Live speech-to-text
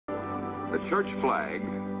The church flag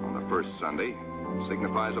on the first Sunday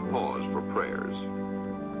signifies a pause for prayers.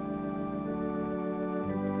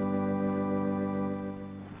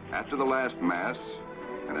 After the last Mass,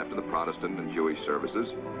 and after the Protestant and Jewish services,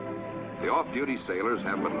 the off-duty sailors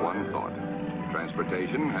have but one thought.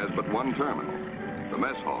 Transportation has but one terminal, the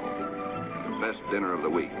mess hall, the best dinner of the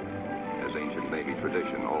week, as ancient Navy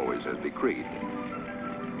tradition always has decreed.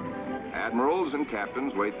 Admirals and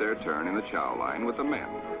captains wait their turn in the chow line with the men.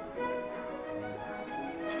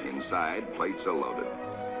 Inside, plates are loaded.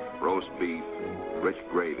 Roast beef, rich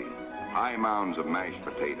gravy, high mounds of mashed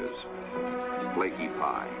potatoes, flaky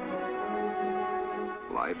pie.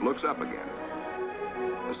 Life looks up again.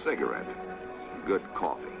 A cigarette, good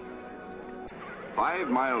coffee. 5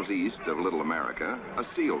 miles east of Little America, a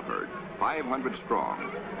seal herd, 500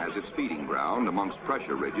 strong, has its feeding ground amongst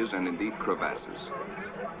pressure ridges and in deep crevasses.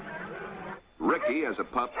 Ricky, as a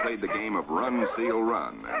pup, played the game of run, seal,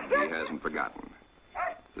 run, and he hasn't forgotten.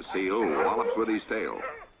 The seal wallops with his tail.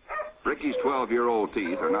 Ricky's 12-year-old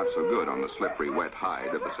teeth are not so good on the slippery, wet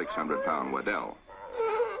hide of the 600-pound Waddell.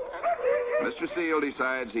 Mr. Seal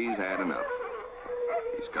decides he's had enough.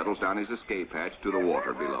 He scuttles down his escape hatch to the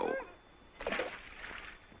water below.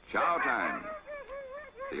 Chow time.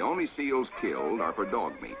 The only seals killed are for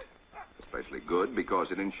dog meat, especially good because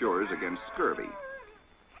it insures against scurvy.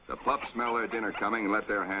 The pups smell their dinner coming and let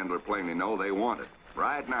their handler plainly know they want it,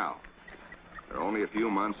 right now. They're only a few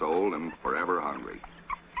months old and forever hungry.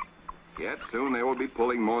 Yet soon they will be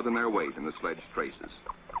pulling more than their weight in the sledge traces.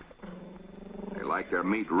 They like their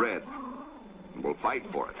meat red and will fight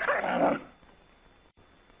for it.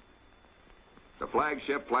 The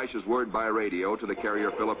flagship flashes word by radio to the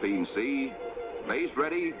carrier Philippine Sea. Base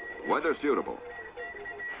ready, weather suitable.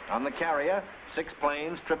 On the carrier, 6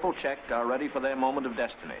 planes, triple checked, are ready for their moment of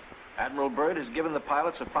destiny. Admiral Byrd has given the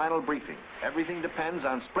pilots a final briefing. Everything depends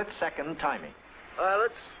on split-second timing.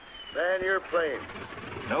 Pilots, man your planes.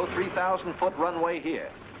 No 3,000-foot runway here.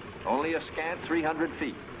 Only a scant 300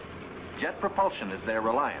 feet. Jet propulsion is their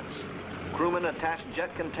reliance. Crewmen attach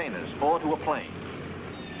jet containers, 4 to a plane.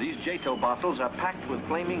 These JATO bottles are packed with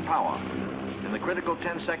flaming power. In the critical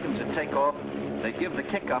 10 seconds at takeoff, they give the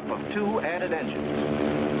kick-up of 2 added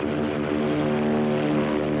engines.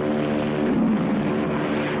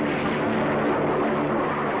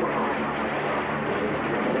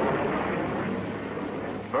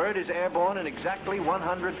 Byrd is airborne in exactly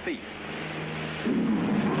 100 feet.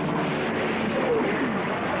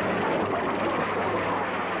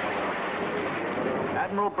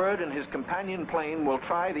 Admiral Byrd and his companion plane will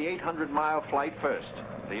try the 800-mile flight first.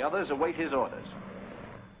 The others await his orders.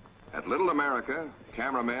 At Little America,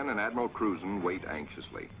 cameramen and Admiral Cruzen wait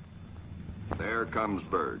anxiously. There comes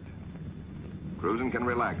Byrd. Cruzen can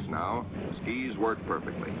relax now. Skis work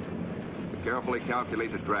perfectly. The carefully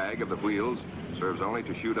calculated drag of the wheels serves only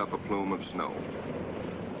to shoot up a plume of snow.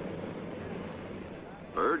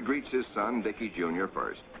 Byrd greets his son, Dickie Jr.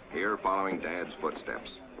 first, here following Dad's footsteps.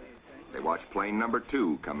 They watch plane number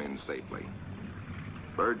 2 come in safely.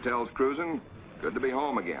 Byrd tells Cruzen, good to be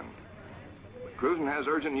home again. But Cruzen has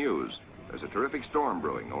urgent news. There's a terrific storm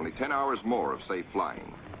brewing, only 10 hours more of safe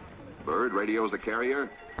flying. Byrd radios the carrier.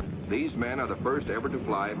 These men are the first ever to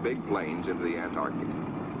fly big planes into the Antarctic.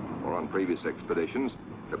 Or on previous expeditions,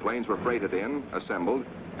 the planes were freighted in, assembled,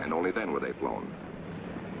 and only then were they flown.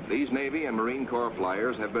 These Navy and Marine Corps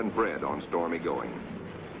flyers have been bred on stormy going.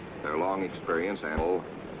 Their long experience and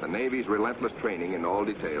the Navy's relentless training in all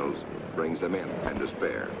details brings them in and to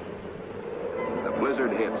spare. The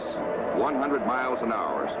blizzard hits, 100 miles an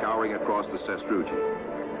hour, scouring across the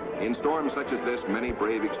Sestrugi. In storms such as this, many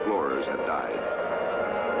brave explorers have died.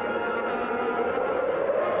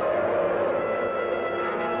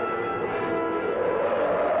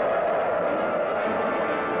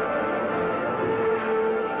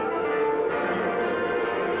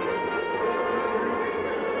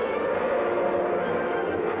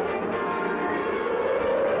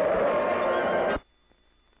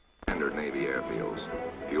 Navy airfields.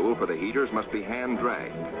 Fuel for the heaters must be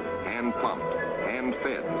hand-dragged, hand-pumped,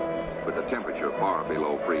 hand-fed, with the temperature far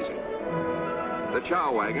below freezing. The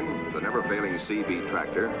chow wagon, the never-failing CB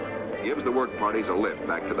tractor, gives the work parties a lift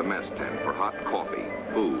back to the mess tent for hot coffee,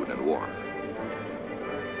 food, and warmth.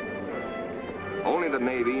 Only the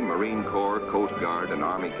Navy, Marine Corps, Coast Guard, and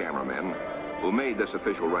Army cameramen who made this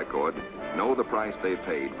official record know the price they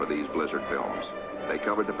paid for these blizzard films. They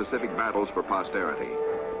covered the Pacific battles for posterity.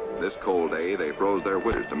 This cold day, they froze their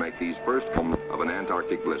withers to make these first films of an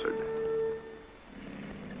Antarctic blizzard.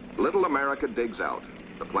 Little America digs out.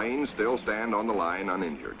 The planes still stand on the line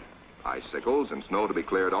uninjured. Icicles and snow to be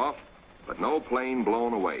cleared off, but no plane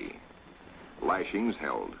blown away. Lashings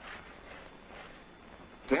held.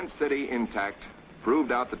 tent city intact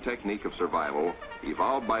proved out the technique of survival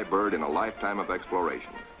evolved by Byrd in a lifetime of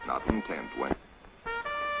exploration. Not intent when...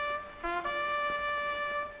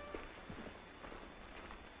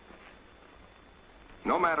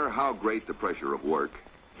 No matter how great the pressure of work,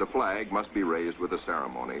 the flag must be raised with a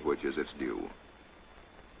ceremony which is its due.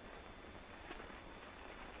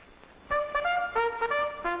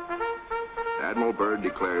 Admiral Byrd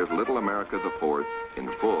declares Little America IV in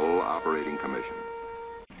full operating commission.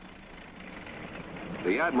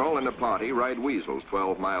 The Admiral and the party ride Weasels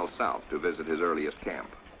 12 miles south to visit his earliest camp,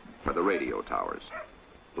 for the radio towers.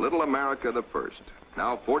 Little America I,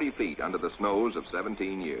 now 40 feet under the snows of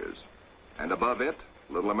 17 years. And above it,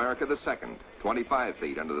 Little America II, 25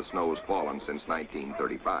 feet under the snows fallen since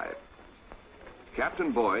 1935.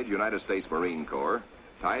 Captain Boyd, United States Marine Corps,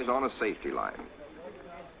 ties on a safety line.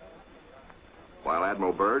 While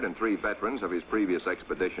Admiral Byrd and 3 veterans of his previous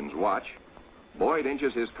expeditions watch, Boyd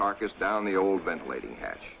inches his carcass down the old ventilating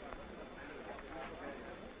hatch.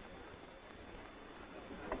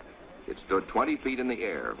 It stood 20 feet in the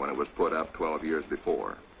air when it was put up 12 years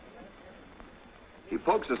before. He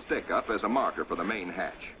pokes a stick up as a marker for the main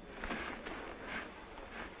hatch.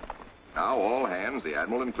 Now all hands, the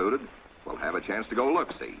Admiral included, will have a chance to go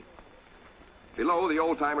look-see. Below, the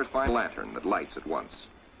old-timers find a lantern that lights at once,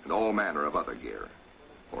 and all manner of other gear.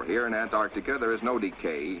 For here in Antarctica, there is no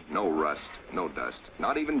decay, no rust, no dust,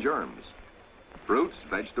 not even germs. Fruits,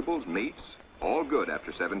 vegetables, meats, all good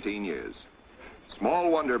after 17 years. Small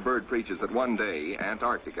wonder Byrd preaches that one day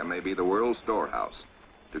Antarctica may be the world's storehouse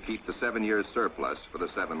to keep the 7 years surplus for the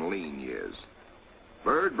 7 lean years.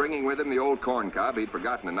 Byrd, bringing with him the old corn cob he'd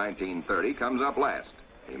forgotten in 1930, comes up last.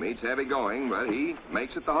 He meets heavy going, but he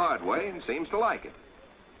makes it the hard way and seems to like it.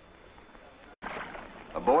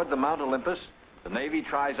 Aboard the Mount Olympus, the Navy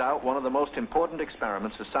tries out one of the most important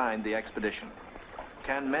experiments assigned the expedition.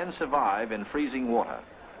 Can men survive in freezing water?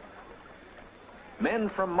 Men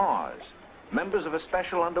from Mars, members of a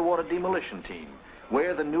special underwater demolition team,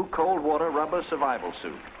 wear the new cold water rubber survival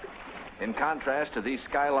suit. In contrast to these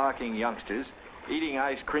skylarking youngsters eating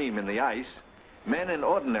ice cream in the ice, men in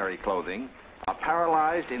ordinary clothing are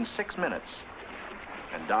paralyzed in 6 minutes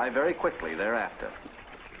and die very quickly thereafter.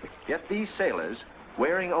 Yet these sailors,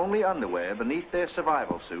 wearing only underwear beneath their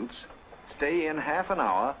survival suits, stay in half an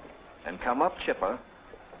hour and come up chipper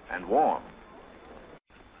and warm.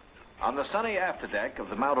 On the sunny afterdeck of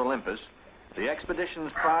the Mount Olympus, the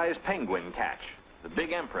expedition's prize penguin catch, the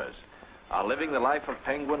big emperors, are living the life of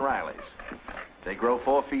penguin Rileys. They grow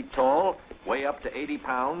 4 feet tall, weigh up to 80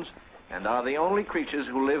 pounds, and are the only creatures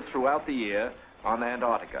who live throughout the year on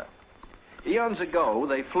Antarctica. Eons ago,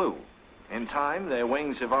 they flew. In time, their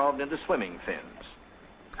wings evolved into swimming fins.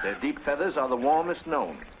 Their deep feathers are the warmest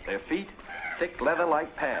known. Their feet, thick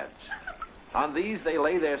leather-like pads. On these, they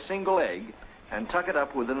lay their single egg and tuck it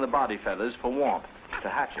up within the body feathers for warmth, to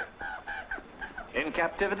hatch it. In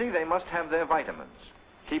captivity, they must have their vitamins.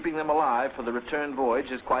 Keeping them alive for the return voyage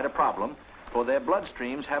is quite a problem, for their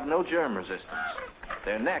bloodstreams have no germ resistance.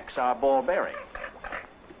 Their necks are ball-bearing.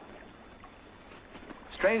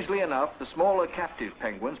 Strangely enough, the smaller captive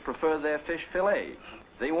penguins prefer their fish fillet.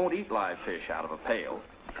 They won't eat live fish out of a pail.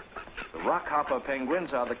 The rockhopper penguins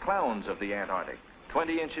are the clowns of the Antarctic.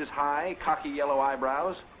 20 inches high, cocky yellow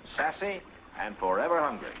eyebrows, sassy, and forever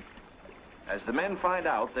hungry. As the men find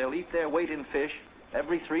out, they'll eat their weight in fish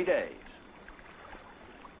every 3 days.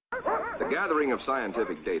 The gathering of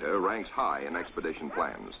scientific data ranks high in expedition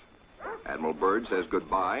plans. Admiral Byrd says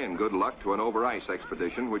goodbye and good luck to an over-ice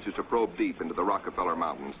expedition which is to probe deep into the Rockefeller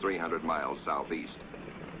Mountains 300 miles southeast.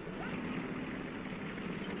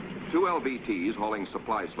 2 LVTs hauling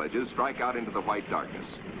supply sledges strike out into the white darkness,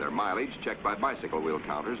 their mileage checked by bicycle wheel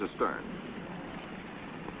counters astern.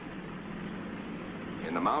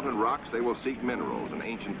 In the mountain rocks, they will seek minerals and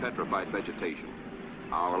ancient petrified vegetation.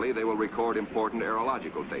 Hourly, they will record important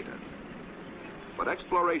aerological data. But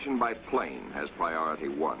exploration by plane has priority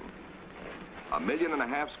 1. 1.5 million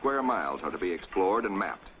square miles are to be explored and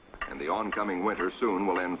mapped, and the oncoming winter soon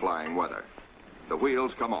will end flying weather. The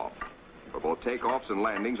wheels come off, for both takeoffs and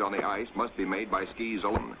landings on the ice must be made by skis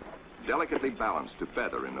alone, delicately balanced to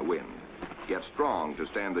feather in the wind, yet strong to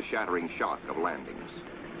stand the shattering shock of landings.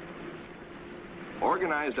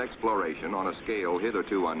 Organized exploration on a scale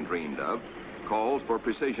hitherto undreamed of calls for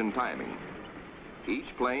precision timing. Each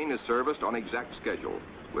plane is serviced on exact schedule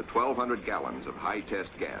with 1,200 gallons of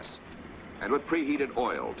high-test gas and with preheated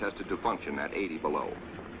oil tested to function at 80 below.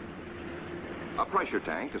 A pressure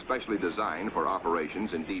tank, especially designed for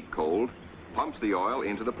operations in deep cold, pumps the oil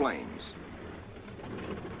into the planes.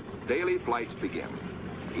 Daily flights begin.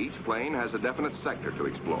 Each plane has a definite sector to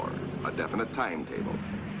explore, a definite timetable,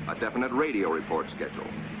 a definite radio report schedule.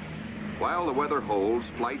 While the weather holds,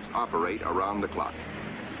 flights operate around the clock.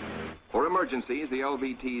 For emergencies, the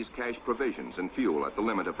LVTs cache provisions and fuel at the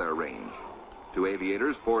limit of their range. To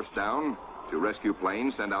aviators forced down, to rescue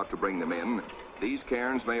planes sent out to bring them in, these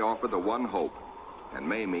cairns may offer the one hope and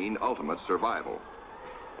may mean ultimate survival.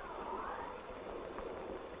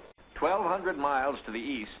 1,200 miles to the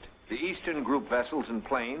east, the Eastern Group vessels and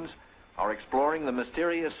planes are exploring the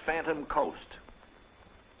mysterious Phantom Coast.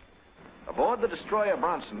 Aboard the destroyer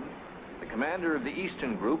Bronson, the commander of the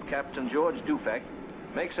Eastern Group, Captain George Dufek,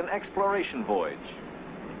 makes an exploration voyage.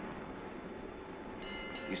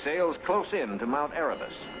 He sails close in to Mount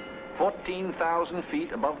Erebus, 14,000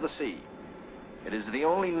 feet above the sea. It is the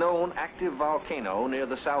only known active volcano near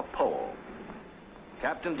the South Pole.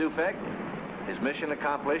 Captain Dufek, his mission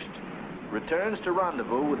accomplished, returns to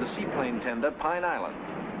rendezvous with the seaplane tender Pine Island.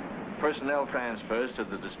 Personnel transfers to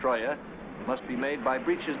the destroyer must be made by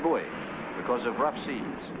breeches buoy because of rough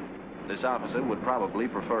seas. This officer would probably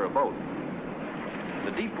prefer a boat.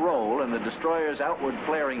 The deep roll and the destroyer's outward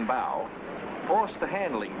flaring bow force the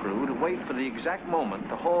handling crew to wait for the exact moment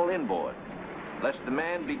to haul inboard, lest the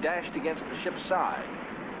man be dashed against the ship's side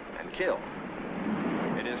and killed.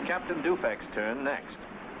 It is Captain Dufek's turn next.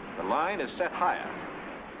 The line is set higher.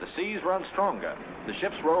 The seas run stronger. The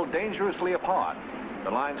ships roll dangerously apart. The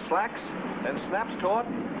line slacks, then snaps taut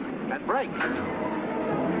and breaks.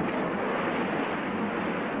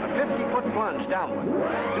 A 50-foot plunge downward.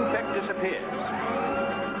 Dufek disappears.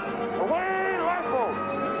 Away, lifeboat!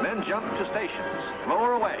 Men jump to stations.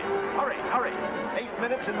 Lower away. Hurry, hurry. 8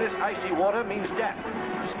 minutes in this icy water means death.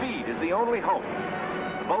 Speed is the only hope.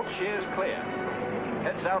 The boat sheers clear.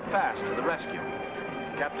 Heads out fast to the rescue.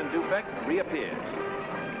 Captain Dufek reappears.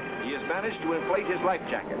 He has managed to inflate his life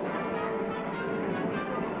jacket.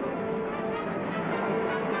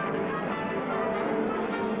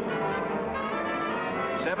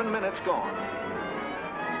 Seven minutes gone.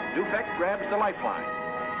 Dufek grabs the lifeline.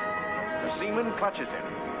 The seaman clutches him.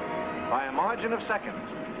 By a margin of seconds,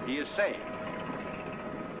 he is saved.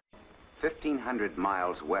 1,500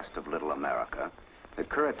 miles west of Little America, the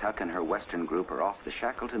Currituck and her western group are off the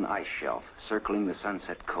Shackleton ice shelf, circling the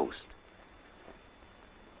Sunset Coast.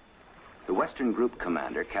 The Western Group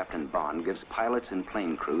commander, Captain Bond, gives pilots and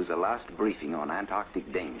plane crews a last briefing on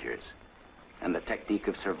Antarctic dangers and the technique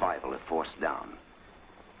of survival if forced down.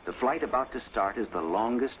 The flight about to start is the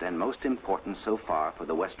longest and most important so far for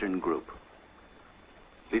the Western Group.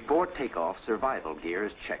 Before takeoff, survival gear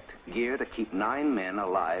is checked. Gear to keep 9 men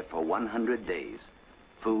alive for 100 days.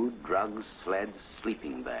 Food, drugs, sleds,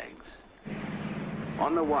 sleeping bags.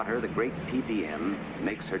 On the water, the great PBM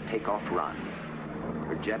makes her takeoff run.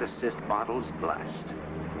 Her jet assist bottles blast.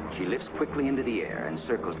 She lifts quickly into the air and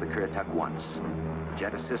circles the Currituck once.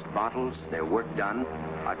 Jet assist bottles, their work done,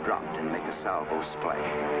 are dropped and make a salvo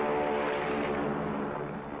splash.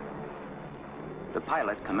 The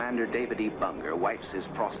pilot, Commander David E. Bunger, wipes his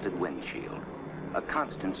frosted windshield, a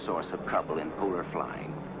constant source of trouble in polar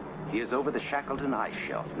flying. He is over the Shackleton ice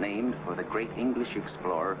shelf, named for the great English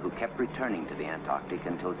explorer who kept returning to the Antarctic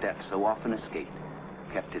until death, so often escaped,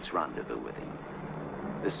 kept its rendezvous with him.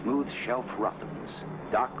 The smooth shelf roughens.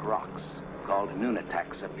 Dark rocks, called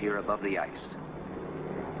nunataks, appear above the ice.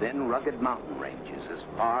 Then rugged mountain ranges as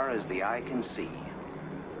far as the eye can see.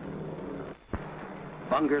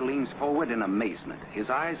 Bunger leans forward in amazement. His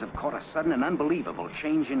eyes have caught a sudden and unbelievable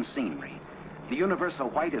change in scenery. The universal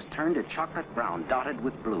white has turned to chocolate brown, dotted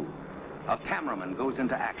with blue. A cameraman goes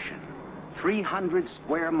into action. 300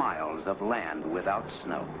 square miles of land without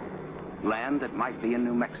snow. Land that might be in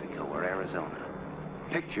New Mexico or Arizona.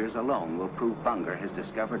 Pictures alone will prove Bunger has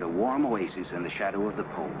discovered a warm oasis in the shadow of the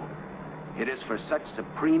pole. It is for such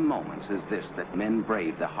supreme moments as this that men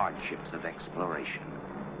brave the hardships of exploration.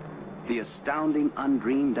 The astounding,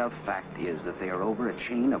 undreamed-of fact is that they are over a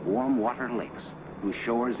chain of warm water lakes whose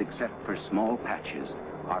shores, except for small patches,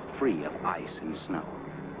 are free of ice and snow.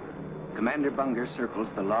 Commander Bunger circles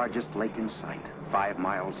the largest lake in sight, 5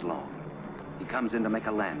 miles long. He comes in to make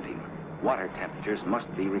a landing. Water temperatures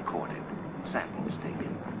must be recorded. Samples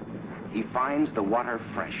taken. He finds the water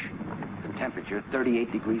fresh, the temperature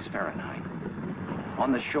 38 degrees Fahrenheit.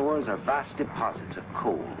 On the shores are vast deposits of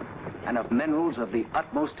coal and of minerals of the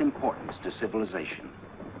utmost importance to civilization.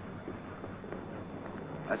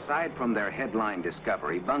 Aside from their headline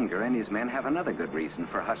discovery, Bunger and his men have another good reason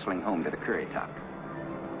for hustling home to the Currituck.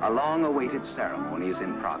 A long-awaited ceremony is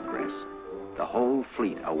in progress. The whole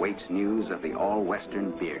fleet awaits news of the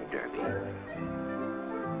all-Western Beard Derby.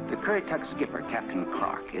 The Currituck skipper, Captain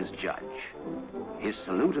Clark, is judge. His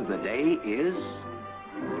salute of the day is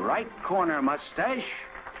Right corner mustache.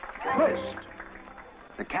 Twist.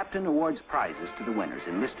 The captain awards prizes to the winners,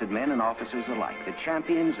 enlisted men and officers alike, the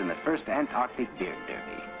champions in the first Antarctic Beard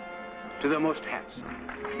Derby. To the most handsome.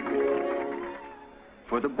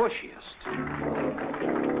 For the bushiest.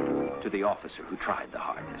 To the officer who tried the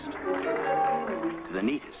hardest. To the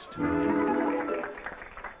neatest.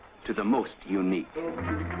 To the most unique.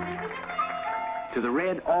 To the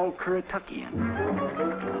red all-Currituckian.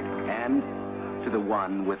 And to the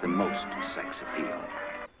one with the most sex appeal.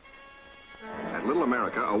 At Little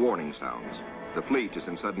America, a warning sounds. The fleet is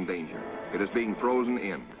in sudden danger. It is being frozen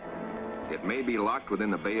in. It may be locked within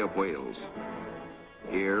the Bay of Whales.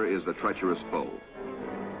 Here is the treacherous foe.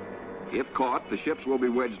 If caught, the ships will be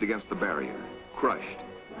wedged against the barrier, crushed.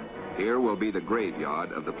 Here will be the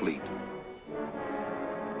graveyard of the fleet.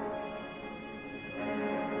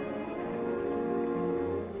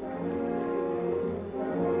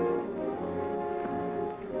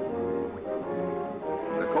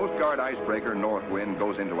 Coast Guard icebreaker Northwind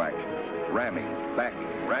goes into action, ramming,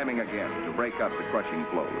 backing, ramming again to break up the crushing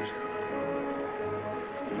floes.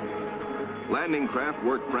 Landing craft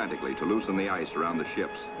work frantically to loosen the ice around the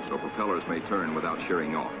ships so propellers may turn without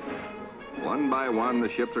shearing off. One by one, the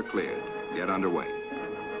ships are cleared, get underway.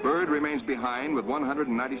 Byrd remains behind with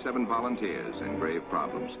 197 volunteers in grave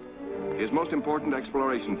problems. His most important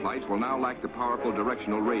exploration flights will now lack the powerful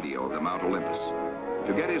directional radio of the Mount Olympus.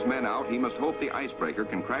 To get his men out, he must hope the icebreaker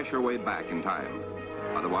can crash her way back in time.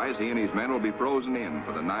 Otherwise, he and his men will be frozen in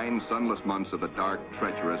for the 9 sunless months of the dark,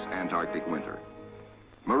 treacherous Antarctic winter.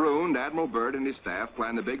 Marooned, Admiral Byrd and his staff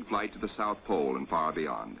plan the big flight to the South Pole and far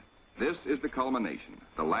beyond. This is the culmination,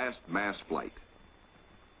 the last mass flight.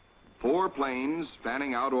 4 planes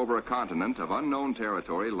spanning out over a continent of unknown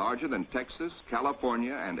territory larger than Texas,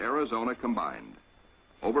 California, and Arizona combined.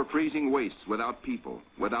 Over freezing wastes without people,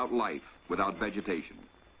 without life, without vegetation.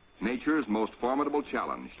 Nature's most formidable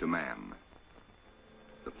challenge to man.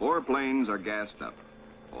 The 4 planes are gassed up,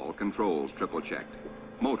 all controls triple checked,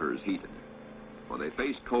 motors heated. For they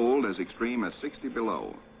face cold as extreme as 60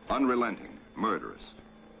 below, unrelenting, murderous.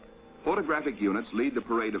 Photographic units lead the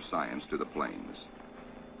parade of science to the planes.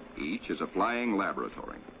 Each is a flying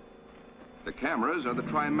laboratory. The cameras are the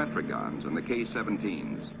Trimetragons and the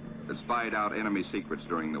K-17s that spied out enemy secrets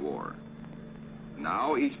during the war.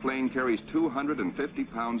 Now each plane carries 250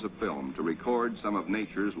 pounds of film to record some of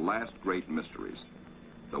nature's last great mysteries.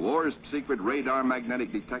 The war's secret radar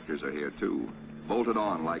magnetic detectors are here too, bolted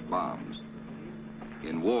on like bombs.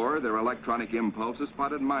 In war, their electronic impulses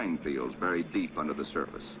spotted minefields buried deep under the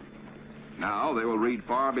surface. Now they will read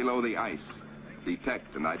far below the ice,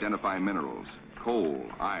 detect and identify minerals, coal,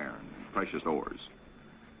 iron, and precious ores.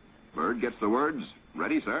 Byrd gets the words,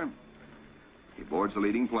 "Ready, sir." He boards the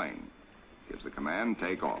leading plane, gives the command,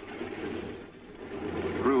 "Take off."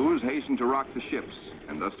 Crews hasten to rock the ships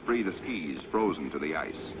and thus free the skis frozen to the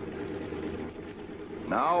ice.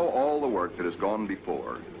 Now all the work that has gone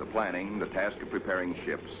before, the planning, the task of preparing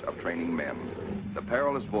ships, of training men, the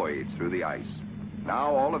perilous voyage through the ice,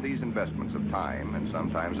 now all of these investments of time and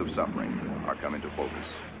sometimes of suffering are come into focus.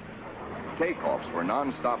 Takeoffs were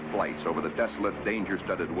non-stop flights over the desolate,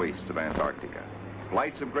 danger-studded wastes of Antarctica.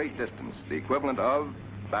 Flights of great distance, the equivalent of,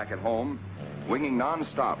 back at home, winging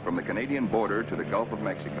non-stop from the Canadian border to the Gulf of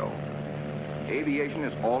Mexico. Aviation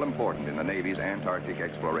is all important in the Navy's Antarctic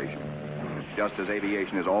exploration, just as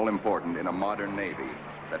aviation is all important in a modern Navy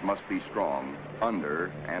that must be strong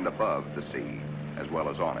under and above the sea, as well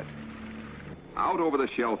as on it. Out over the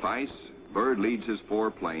shelf ice, Byrd leads his 4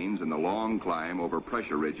 planes in the long climb over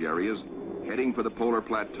pressure ridge areas, heading for the polar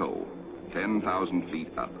plateau, 10,000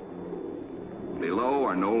 feet up. Below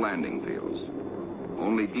are no landing fields,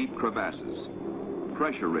 only deep crevasses,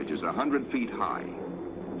 pressure ridges 100 feet high,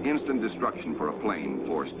 instant destruction for a plane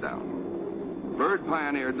forced down. Byrd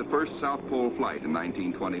pioneered the first South Pole flight in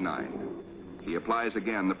 1929. He applies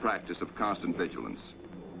again the practice of constant vigilance,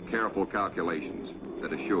 careful calculations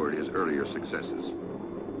that assured his earlier successes.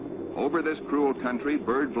 Over this cruel country,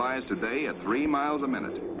 Byrd flies today at 3 miles a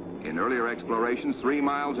minute. In earlier explorations, 3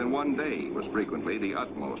 miles in one day was frequently the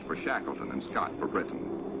utmost for Shackleton and Scott for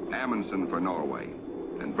Britain, Amundsen for Norway,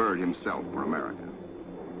 and Byrd himself for America.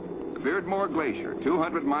 The Beardmore Glacier,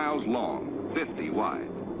 200 miles long, 50 wide.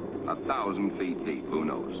 1,000 feet deep, who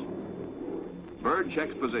knows? Byrd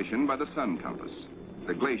checks position by the sun compass.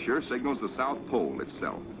 The glacier signals the South Pole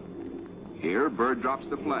itself. Here, Byrd drops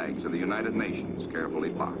the flags of the United Nations, carefully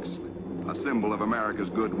boxed, a symbol of America's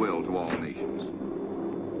goodwill to all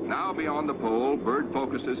nations. Now beyond the pole, Byrd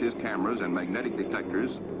focuses his cameras and magnetic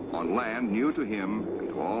detectors on land new to him and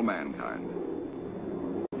to all mankind.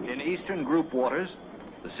 In eastern group waters,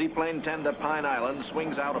 The seaplane tender Pine Island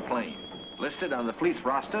swings out a plane. Listed on the fleet's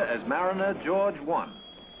roster as Mariner George 1.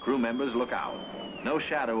 Crew members look out. No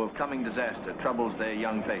shadow of coming disaster troubles their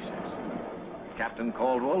young faces. Captain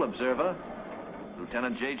Caldwell, observer.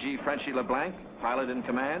 Lieutenant J.G. Frenchy LeBlanc, pilot in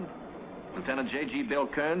command. Lieutenant J.G. Bill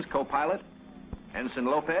Kearns, co-pilot. Ensign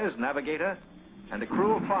Lopez, navigator. And a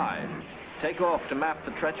crew of 5 take off to map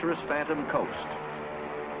the treacherous Phantom coast.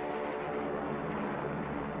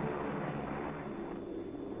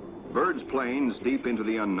 Byrd's planes, deep into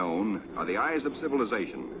the unknown, are the eyes of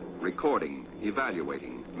civilization, recording,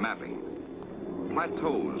 evaluating, mapping.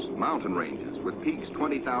 Plateaus, mountain ranges, with peaks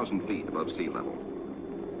 20,000 feet above sea level.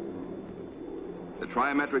 The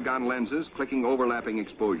trimetrigon lenses, clicking overlapping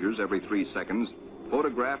exposures every 3 seconds,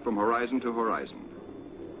 photograph from horizon to horizon.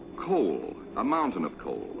 Coal, a mountain of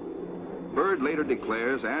coal. Byrd later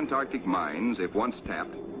declares Antarctic mines, if once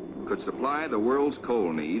tapped, could supply the world's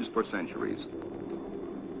coal needs for centuries.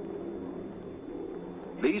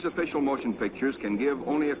 These official motion pictures can give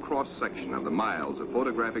only a cross-section of the miles of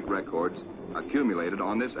photographic records accumulated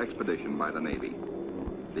on this expedition by the Navy.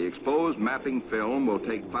 The exposed mapping film will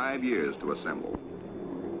take 5 years to assemble.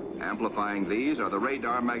 Amplifying these are the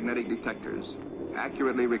radar magnetic detectors,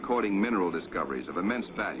 accurately recording mineral discoveries of immense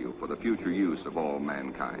value for the future use of all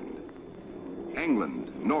mankind.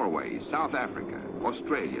 England, Norway, South Africa,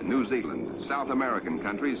 Australia, New Zealand, South American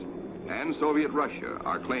countries, and Soviet Russia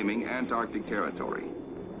are claiming Antarctic territory.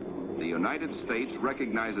 The United States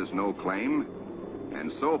recognizes no claim,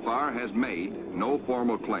 and so far has made no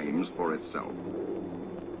formal claims for itself.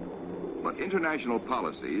 But international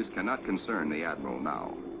policies cannot concern the Admiral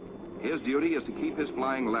now. His duty is to keep his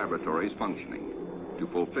flying laboratories functioning, to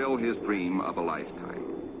fulfill his dream of a lifetime.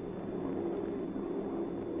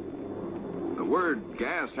 The word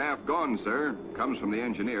 "gas half gone, sir," comes from the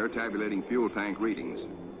engineer tabulating fuel tank readings.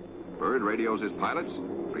 Byrd radios his pilots,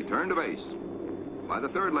 return to base. By the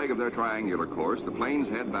third leg of their triangular course, the planes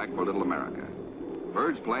head back for Little America.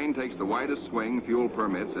 Byrd's plane takes the widest swing fuel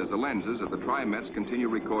permits as the lenses of the Trimets continue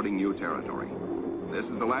recording new territory. This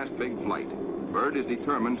is the last big flight. Byrd is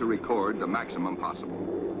determined to record the maximum possible.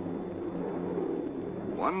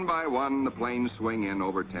 One by one, the planes swing in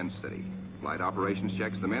over Tent City. Flight operations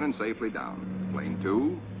checks them in and safely down. Plane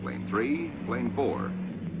 2, plane 3, plane 4.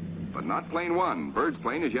 But not plane 1. Byrd's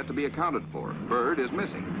plane is yet to be accounted for. Byrd is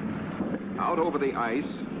missing. Out over the ice,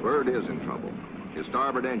 Byrd is in trouble. His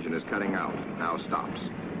starboard engine is cutting out, now stops.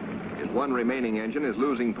 His one remaining engine is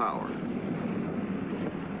losing power.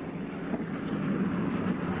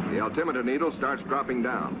 The altimeter needle starts dropping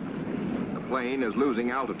down. The plane is losing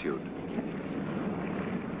altitude.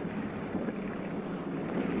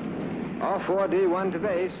 All 4D1 to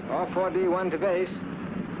base, all 4D1 to base.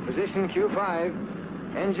 Position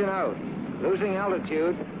Q5, engine out, losing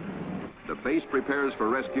altitude. The base prepares for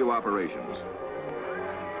rescue operations.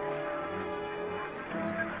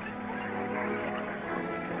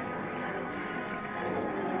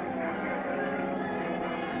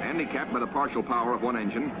 Handicapped by the partial power of one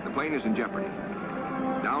engine, the plane is in jeopardy.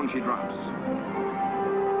 Down she drops.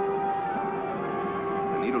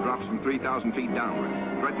 The needle drops from 3,000 feet downward,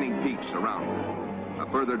 threatening peaks around her.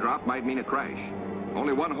 A further drop might mean a crash.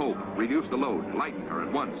 Only one hope: reduce the load, lighten her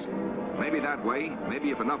at once. Maybe that way,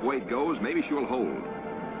 maybe if enough weight goes, maybe she will hold.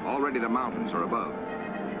 Already the mountains are above.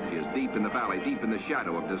 She is deep in the valley, deep in the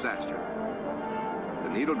shadow of disaster.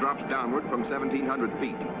 The needle drops downward from 1,700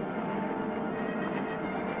 feet.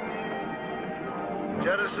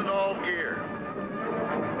 Jettison all gear.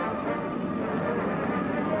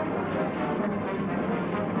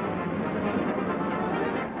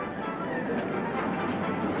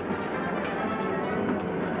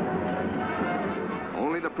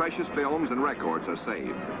 Only the precious films and records are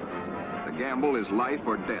saved. The gamble is life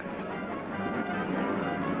or death.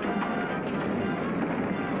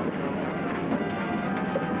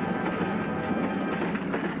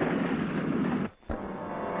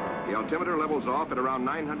 The altimeter levels off at around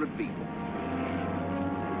 900 feet.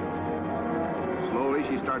 Slowly,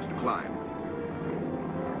 she starts to climb.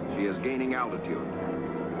 She is gaining altitude.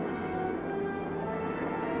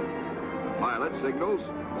 The pilot signals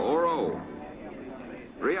 4-0.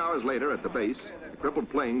 3 hours later, at the base, the crippled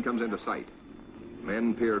plane comes into sight.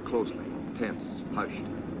 Men peer closely, tense, hushed,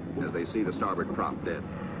 as they see the starboard prop dead.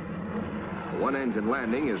 A one-engine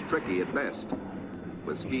landing is tricky at best.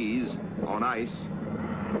 With skis, on ice,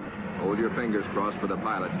 hold your fingers crossed for the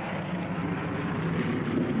pilot.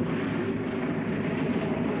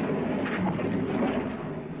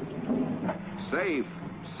 Safe,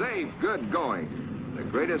 safe, good going. The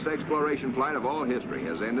greatest exploration flight of all history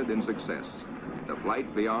has ended in success. The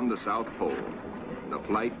flight beyond the South Pole. The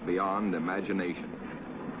flight beyond imagination.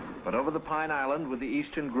 But over the Pine Island with the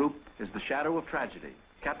Eastern Group is the shadow of tragedy.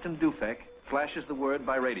 Captain Dufek flashes the word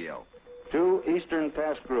by radio. To Eastern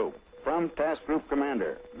Task Group. From Task Group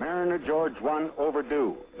Commander, Mariner George 1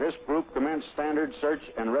 overdue. This group commence standard search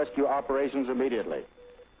and rescue operations immediately.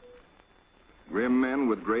 Grim men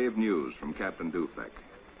with grave news from Captain Dufek.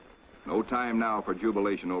 No time now for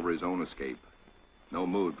jubilation over his own escape. No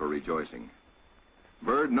mood for rejoicing.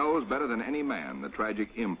 Byrd knows better than any man the tragic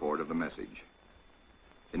import of the message.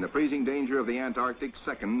 In the freezing danger of the Antarctic,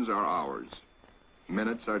 seconds are hours.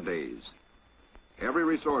 Minutes are days. Every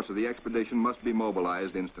resource of the expedition must be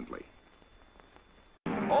mobilized instantly.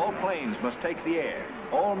 All planes must take the air.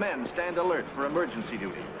 All men stand alert for emergency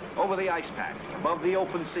duty. Over the ice pack, above the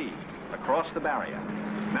open sea, across the barrier.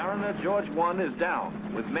 Mariner George 1 is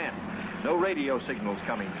down with men. No radio signals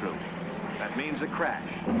coming through. That means a crash.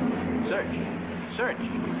 Search, search,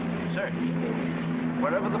 search.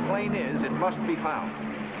 Wherever the plane is, it must be found.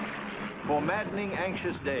 For maddening,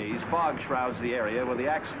 anxious days, fog shrouds the area where the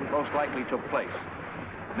accident most likely took place.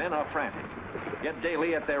 Men are frantic, yet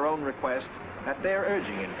daily at their own request, at their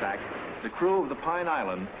urging, in fact, the crew of the Pine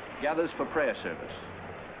Island gathers for prayer service.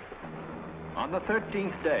 On the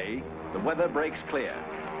 13th day, the weather breaks clear.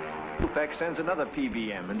 Dufek sends another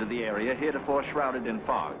PBM into the area heretofore shrouded in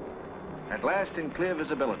fog. At last, in clear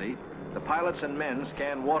visibility, the pilots and men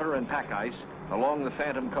scan water and pack ice along the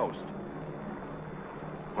Phantom Coast.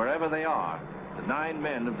 Wherever they are, the 9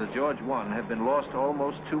 men of the George 1 have been lost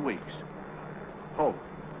almost 2 weeks. Hope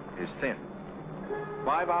is thin.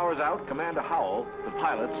 5 hours out, Commander Howell, the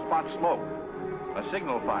pilot, spots smoke. A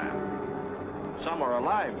signal fire. Some are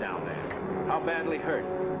alive down there. How badly hurt?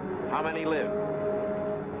 How many live?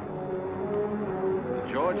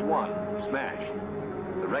 The George 1 smashed.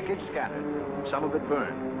 The wreckage scattered, some of it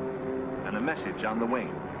burned. And a message on the wing.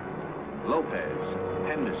 Lopez,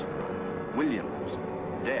 Henderson, Williams,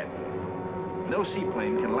 dead. No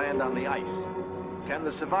seaplane can land on the ice. Can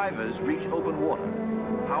the survivors reach open water?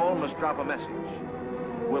 Howell must drop a message.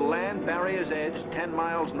 We'll land Barrier's Edge 10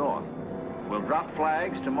 miles north. We'll drop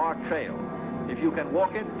flags to mark trail. If you can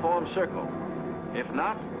walk it, form circle. If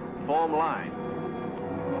not, form line.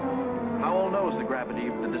 Howell knows the gravity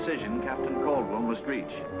of the decision Captain Caldwell must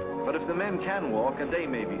reach. But if the men can walk, a day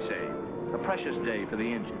may be saved. A precious day for the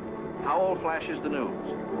engine. Howell flashes the news.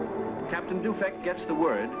 Captain Dufek gets the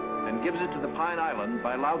word and gives it to the Pine Island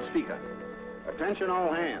by loudspeaker. Attention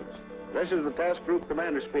all hands. This is the Task Group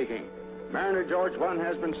Commander speaking. Mariner George 1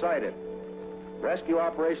 has been sighted. Rescue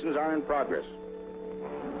operations are in progress.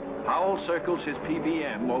 Howell circles his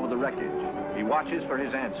PBM over the wreckage. He watches for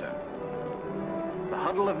his answer. The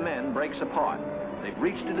huddle of men breaks apart. They've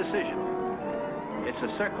reached a decision. It's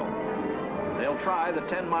a circle. They'll try the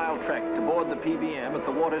 10-mile trek to board the PBM at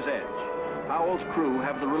the water's edge. Howell's crew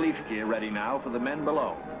have the relief gear ready now for the men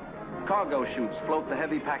below. Cargo chutes float the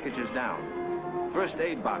heavy packages down. First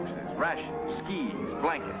aid boxes, rations, skis,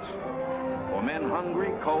 blankets. For men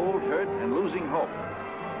hungry, cold, hurt, and losing hope,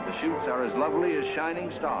 the chutes are as lovely as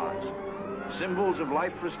shining stars. Symbols of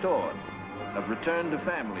life restored, of return to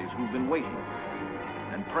families who've been waiting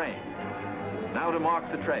and praying. Now to mark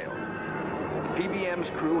the trail. The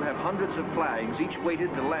PBM's crew have hundreds of flags, each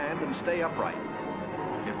weighted to land and stay upright.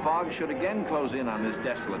 If fog should again close in on this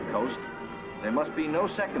desolate coast, there must be no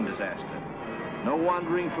second disaster, no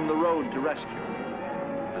wandering from the road to rescue.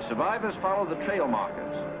 The survivors follow the trail markers.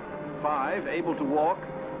 5 able to walk,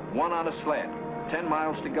 1 on a sled, 10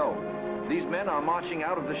 miles to go. These men are marching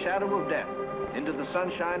out of the shadow of death into the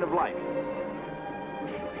sunshine of life.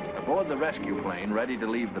 Aboard the rescue plane, ready to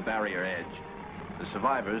leave the barrier edge, the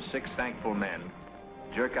survivors, 6 thankful men,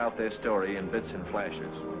 jerk out their story in bits and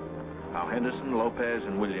flashes. How Henderson, Lopez,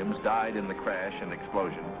 and Williams died in the crash and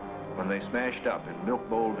explosion when they smashed up in milk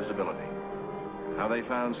bowl visibility. How they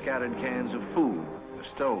found scattered cans of food,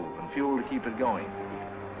 a stove, and fuel to keep it going,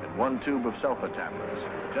 and 1 tube of sulfur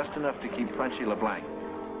tablets, just enough to keep Frenchy LeBlanc,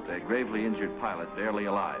 their gravely injured pilot, barely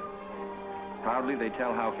alive. Proudly, they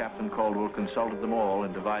tell how Captain Caldwell consulted them all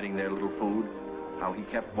in dividing their little food, how he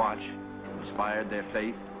kept watch, inspired their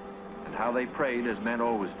faith, and how they prayed, as men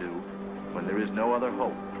always do, when there is no other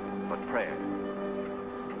hope but prayer.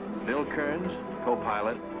 Bill Kearns,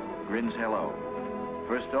 co-pilot, grins hello.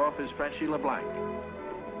 First off is Frenchy LeBlanc.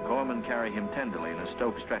 Corpsmen carry him tenderly in a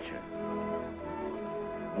Stoke stretcher.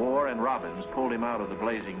 Moore and Robbins pulled him out of the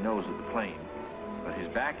blazing nose of the plane, but his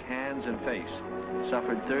back, hands, and face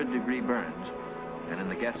suffered third-degree burns, and in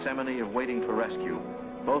the Gethsemane of waiting for rescue,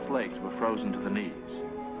 both legs were frozen to the knees.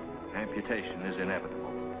 Amputation is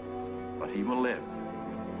inevitable, but he will live.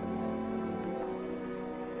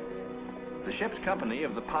 The ship's company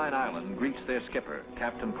of the Pine Island greets their skipper,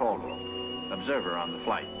 Captain Caldwell, observer on the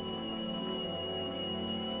flight.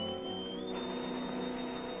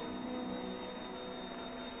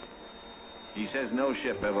 He says no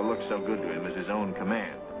ship ever looked so good to him as his own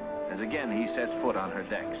command, as again he sets foot on her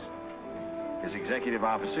decks. His executive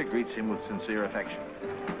officer greets him with sincere affection.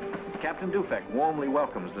 Captain Dufek warmly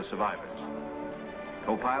welcomes the survivors.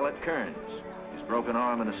 Co-pilot Kearns, his broken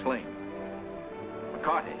arm in a sling.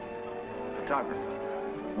 McCarty,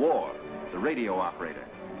 photographer. War, the radio operator.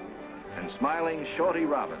 And smiling Shorty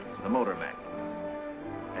Robbins, the motor mech.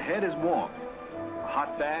 Ahead is warmth, a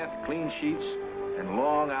hot bath, clean sheets, and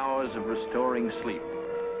long hours of restoring sleep.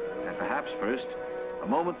 And perhaps first, a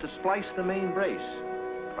moment to splice the main brace,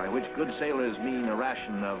 by which good sailors mean a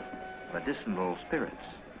ration of medicinal spirits.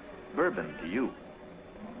 Bourbon to you.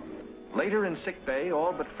 Later in sick bay,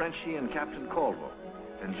 all but Frenchie and Captain Caldwell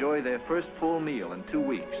enjoy their first full meal in 2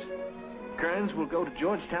 weeks. Kearns will go to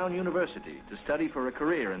Georgetown University to study for a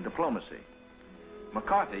career in diplomacy.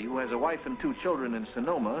 McCarthy, who has a wife and 2 children in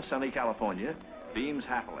Sonoma, sunny California, beams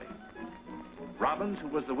happily. Robbins, who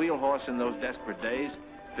was the wheel horse in those desperate days,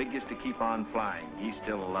 figures to keep on flying. He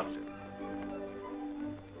still loves it.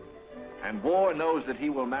 And War knows that he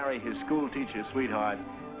will marry his school teacher sweetheart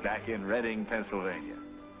back in Reading, Pennsylvania.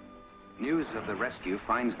 News of the rescue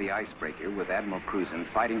finds the icebreaker with Admiral Cruzen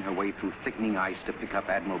fighting her way through thickening ice to pick up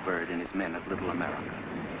Admiral Byrd and his men at Little America.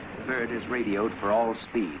 Byrd is radioed for all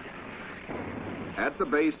speed. At the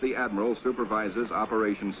base, the Admiral supervises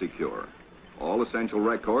Operation Secure. All essential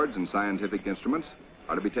records and scientific instruments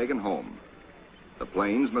are to be taken home. The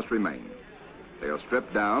planes must remain. They are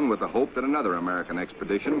stripped down with the hope that another American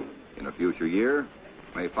expedition in a future year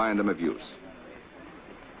may find them of use.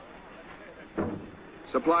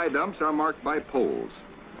 Supply dumps are marked by poles.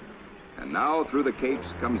 And now through the capes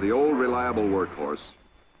comes the old reliable workhorse,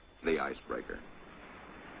 the icebreaker.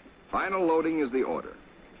 Final loading is the order.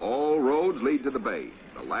 All roads lead to the bay,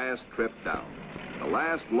 the last trip down. The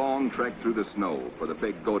last long trek through the snow for the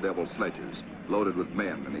big Go Devil sledges, loaded with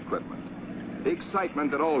men and equipment. The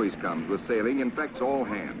excitement that always comes with sailing infects all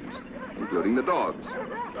hands, including the dogs.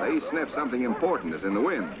 They sniff something important is in the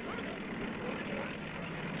wind.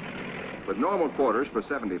 With normal quarters for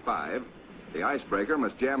 75, the icebreaker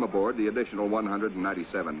must jam aboard the additional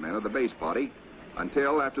 197 men of the base body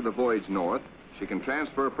until, after the voyage north, she can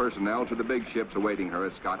transfer personnel to the big ships awaiting her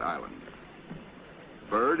at Scott Island.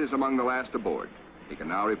 Byrd is among the last aboard. He can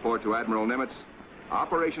now report to Admiral Nimitz,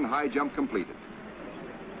 Operation High Jump completed.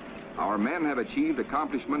 Our men have achieved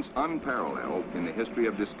accomplishments unparalleled in the history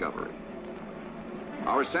of discovery.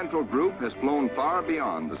 Our central group has flown far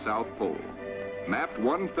beyond the South Pole, mapped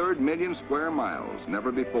 1/3 million square miles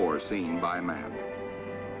never before seen by man.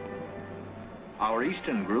 Our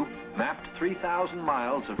eastern group mapped 3,000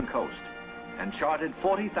 miles of coast and charted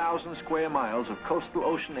 40,000 square miles of coastal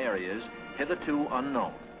ocean areas hitherto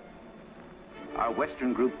unknown. Our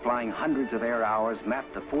western group, flying hundreds of air hours,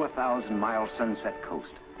 mapped the 4,000-mile Sunset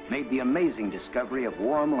Coast, made the amazing discovery of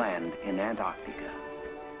warm land in Antarctica.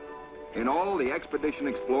 In all, the expedition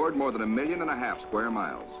explored more than 1.5 million square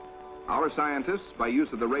miles. Our scientists, by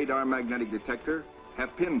use of the radar magnetic detector,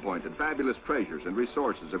 have pinpointed fabulous treasures and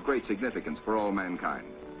resources of great significance for all mankind.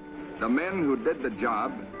 The men who did the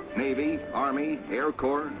job, Navy, Army, Air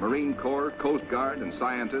Corps, Marine Corps, Coast Guard, and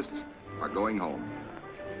scientists, are going home.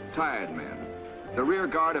 Tired men, the rear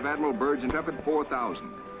guard of Admiral Byrd's intrepid 4,000,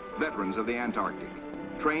 veterans of the Antarctic,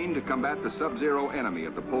 trained to combat the sub-zero enemy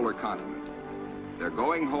of the polar continent. They're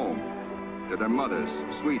going home to their mothers,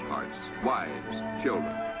 sweethearts, wives,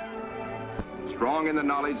 children, strong in the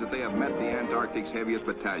knowledge that they have met the Antarctic's heaviest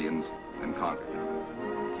battalions and conquered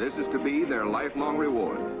them. This is to be their lifelong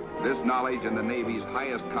reward, this knowledge and the Navy's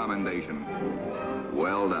highest commendation.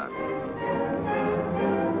 Well done.